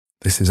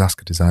This is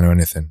Ask a Designer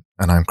Anything,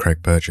 and I'm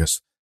Craig Burgess.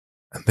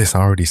 And this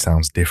already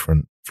sounds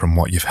different from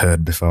what you've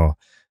heard before.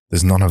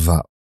 There's none of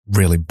that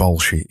really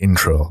bullshit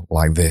intro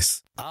like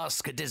this.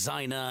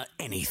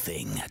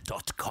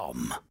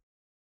 AskADesignerAnything.com.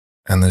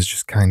 And there's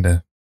just kind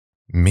of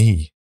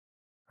me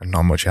and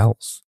not much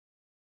else.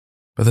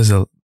 But there's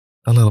a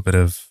little bit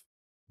of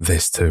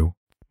this too.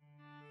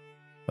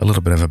 A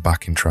little bit of a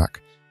backing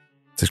track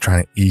to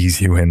try to ease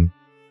you in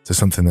to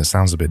something that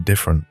sounds a bit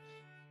different.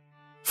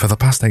 For the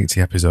past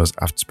 80 episodes,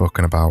 I've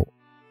spoken about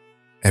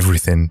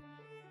everything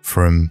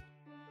from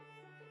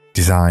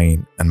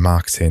design and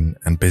marketing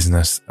and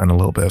business and a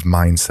little bit of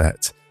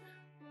mindset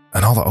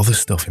and all that other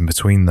stuff in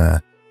between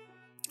there.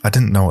 I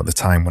didn't know at the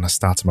time when I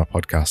started my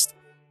podcast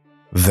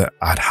that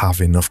I'd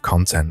have enough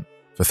content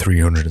for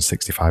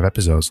 365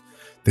 episodes.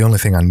 The only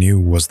thing I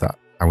knew was that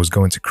I was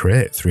going to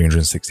create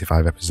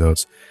 365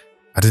 episodes.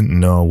 I didn't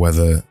know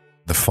whether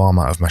the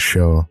format of my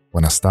show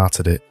when I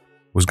started it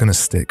was going to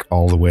stick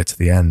all the way to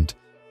the end.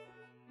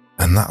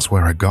 And that's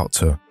where I got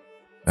to.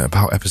 At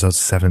about episode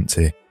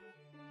 70,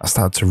 I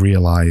started to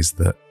realise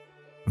that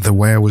the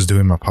way I was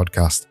doing my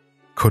podcast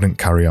couldn't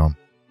carry on.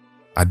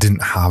 I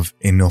didn't have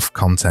enough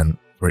content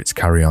for it to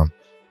carry on.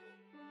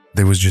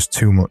 There was just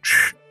too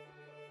much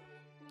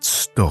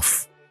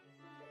stuff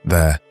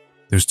there.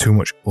 There was too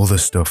much other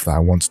stuff that I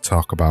wanted to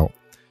talk about.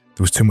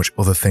 There was too much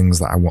other things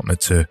that I wanted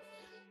to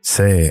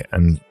say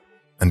and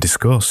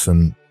discuss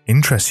and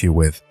interest you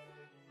with.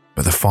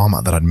 But the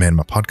format that I'd made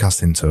my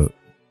podcast into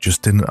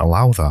just didn't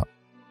allow that.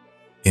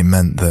 It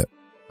meant that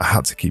I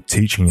had to keep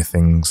teaching you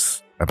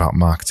things about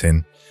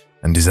marketing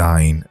and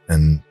design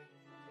and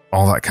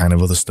all that kind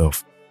of other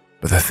stuff.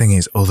 But the thing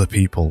is, other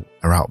people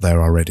are out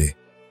there already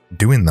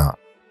doing that,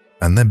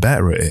 and they're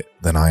better at it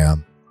than I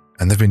am.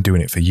 And they've been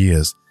doing it for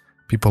years.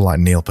 People like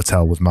Neil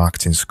Patel with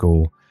Marketing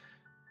School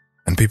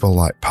and people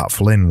like Pat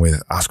Flynn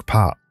with Ask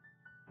Pat.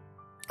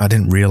 I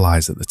didn't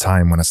realise at the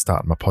time when I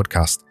started my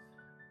podcast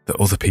that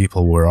other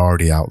people were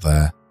already out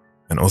there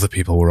and other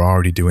people were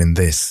already doing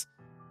this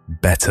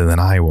better than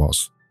I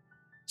was.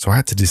 So I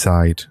had to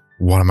decide,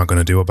 what am I going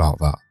to do about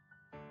that?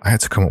 I had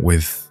to come up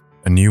with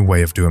a new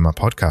way of doing my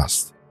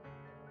podcast.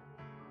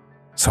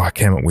 So I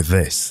came up with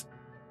this.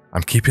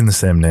 I'm keeping the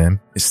same name.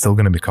 It's still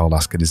going to be called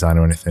Ask a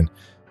Designer Anything,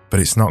 but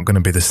it's not going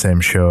to be the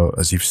same show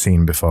as you've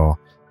seen before.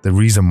 The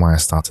reason why I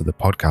started the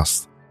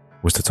podcast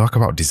was to talk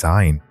about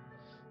design.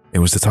 It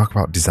was to talk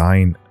about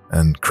design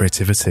and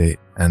creativity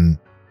and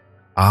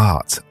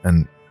art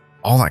and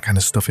all that kind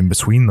of stuff in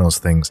between those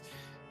things.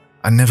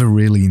 I never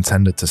really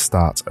intended to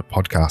start a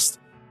podcast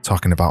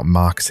talking about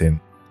marketing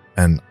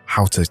and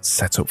how to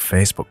set up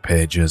Facebook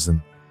pages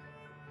and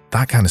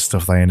that kind of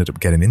stuff that I ended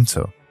up getting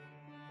into.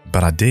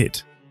 But I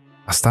did.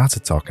 I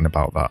started talking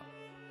about that.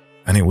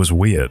 And it was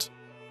weird.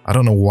 I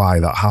don't know why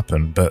that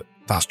happened, but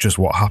that's just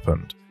what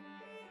happened.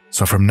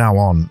 So from now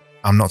on,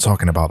 I'm not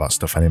talking about that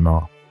stuff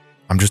anymore.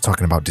 I'm just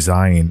talking about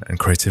design and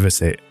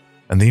creativity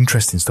and the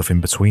interesting stuff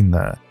in between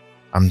there.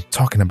 I'm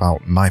talking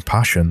about my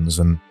passions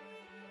and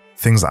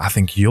things that I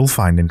think you'll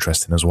find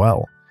interesting as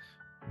well,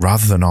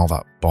 rather than all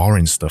that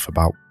boring stuff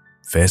about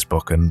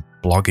Facebook and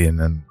blogging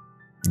and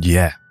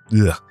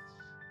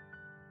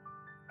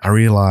I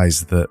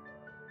realised that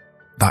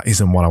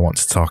isn't what I want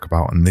to talk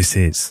about, and this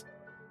is.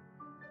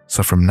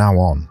 So from now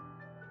on,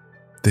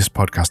 this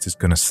podcast is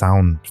going to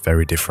sound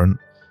very different.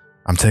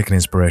 I'm taking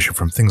inspiration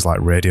from things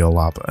like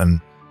Radiolab and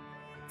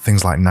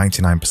things like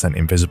 99%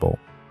 Invisible.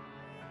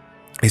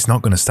 It's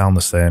not going to sound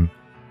the same.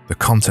 The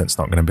content's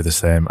not going to be the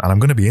same, and I'm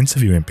going to be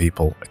interviewing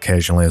people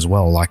occasionally as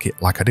well, like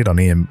I did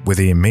with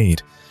Ian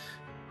Mead.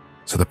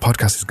 So the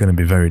podcast is going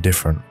to be very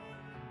different.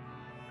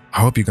 I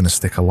hope you're going to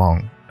stick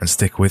along and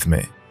stick with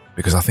me,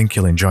 because I think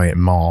you'll enjoy it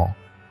more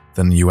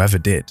than you ever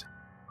did.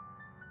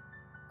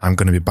 I'm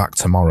going to be back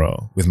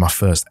tomorrow with my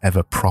first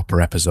ever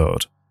proper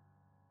episode,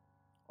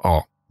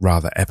 or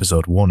rather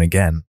episode 1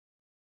 again,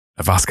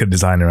 of Ask a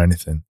Designer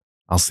Anything.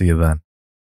 I'll see you then.